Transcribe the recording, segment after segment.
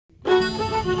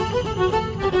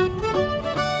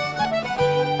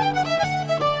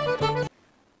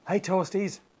Hi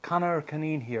Toasties, Conor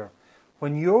Cunneen here.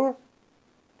 When your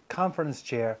conference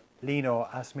chair, Lino,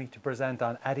 asked me to present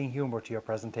on adding humour to your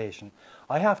presentation,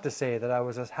 I have to say that I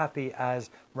was as happy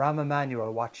as Rahm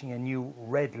Emanuel watching a new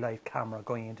red light camera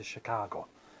going into Chicago.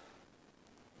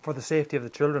 For the safety of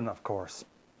the children, of course.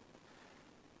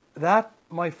 That,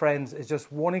 my friends, is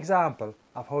just one example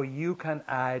of how you can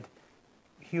add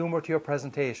humour to your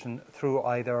presentation through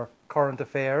either current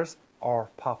affairs or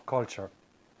pop culture.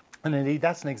 And indeed,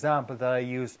 that's an example that I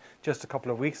used just a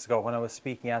couple of weeks ago when I was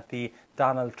speaking at the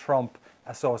Donald Trump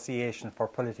Association for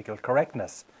Political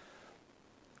Correctness.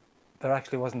 There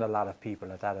actually wasn't a lot of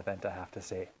people at that event, I have to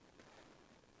say.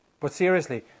 But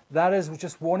seriously, that is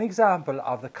just one example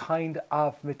of the kind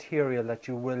of material that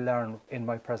you will learn in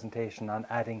my presentation on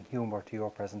adding humour to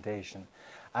your presentation.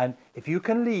 And if you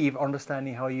can leave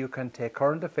understanding how you can take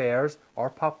current affairs or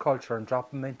pop culture and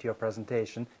drop them into your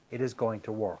presentation, it is going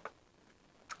to work.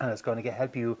 And it's going to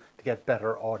help you to get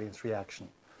better audience reaction.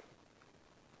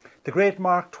 The great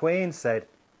Mark Twain said,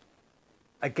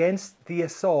 "Against the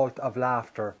assault of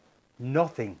laughter,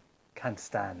 nothing can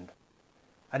stand."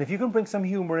 And if you can bring some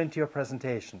humour into your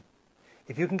presentation,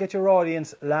 if you can get your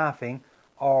audience laughing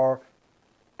or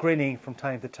grinning from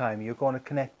time to time, you're going to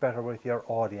connect better with your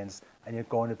audience and you're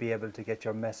going to be able to get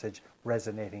your message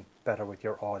resonating better with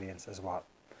your audience as well.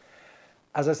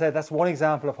 As I said, that's one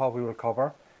example of what we will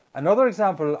cover. Another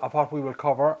example of what we will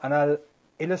cover, and I'll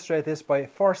illustrate this by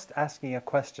first asking a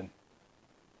question.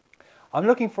 I'm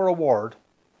looking for a word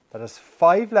that has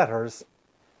 5 letters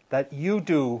that you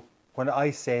do when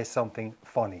I say something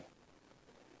funny.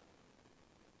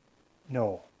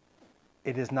 No,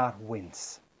 it is not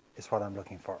wince, is what I'm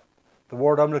looking for. The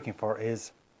word I'm looking for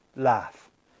is laugh.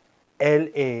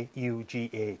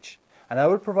 L-A-U-G-H. And I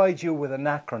will provide you with an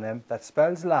acronym that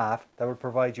spells laugh that will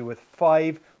provide you with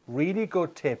 5 really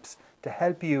good tips to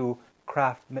help you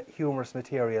craft humorous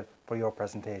material for your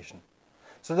presentation.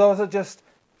 So those are just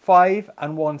 5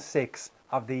 and 1/6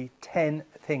 of the 10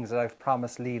 things that I've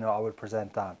promised Lino I will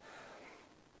present on.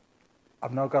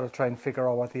 I've now got to try and figure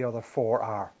out what the other 4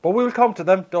 are. But we'll come to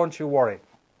them, don't you worry.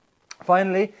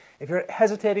 Finally, if you're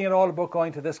hesitating at all about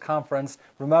going to this conference,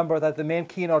 remember that the main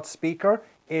keynote speaker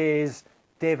is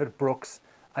David Brooks.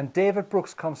 And David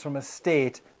Brooks comes from a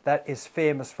state that is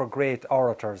famous for great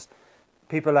orators.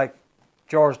 People like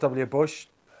George W. Bush,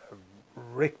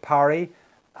 Rick Parry,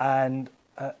 and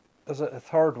there's a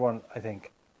third one, I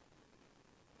think.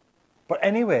 But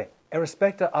anyway,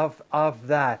 irrespective of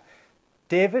that,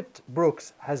 David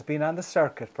Brooks has been on the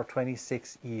circuit for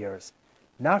 26 years.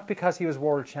 Not because he was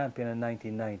world champion in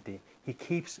 1990. He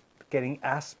keeps getting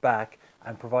asked back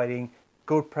and providing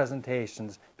good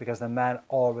presentations because the man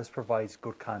always provides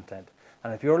good content.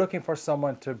 And if you're looking for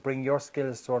someone to bring your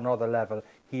skills to another level,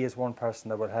 he is one person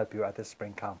that will help you at this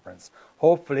spring conference.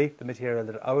 Hopefully, the material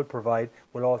that I will provide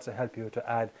will also help you to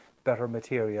add better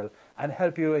material and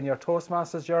help you in your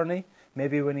Toastmasters journey,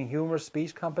 maybe winning humorous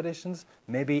speech competitions,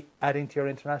 maybe adding to your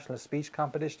international speech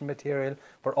competition material,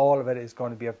 but all of it is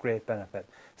going to be of great benefit.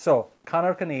 So,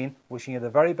 Conor Cunneen, wishing you the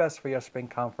very best for your spring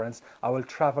conference. I will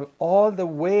travel all the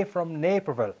way from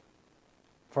Naperville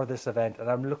for this event, and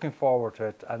I'm looking forward to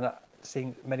it and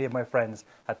seeing many of my friends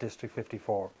at District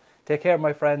 54. Take care,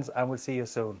 my friends, and we'll see you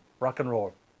soon. Rock and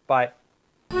roll. Bye.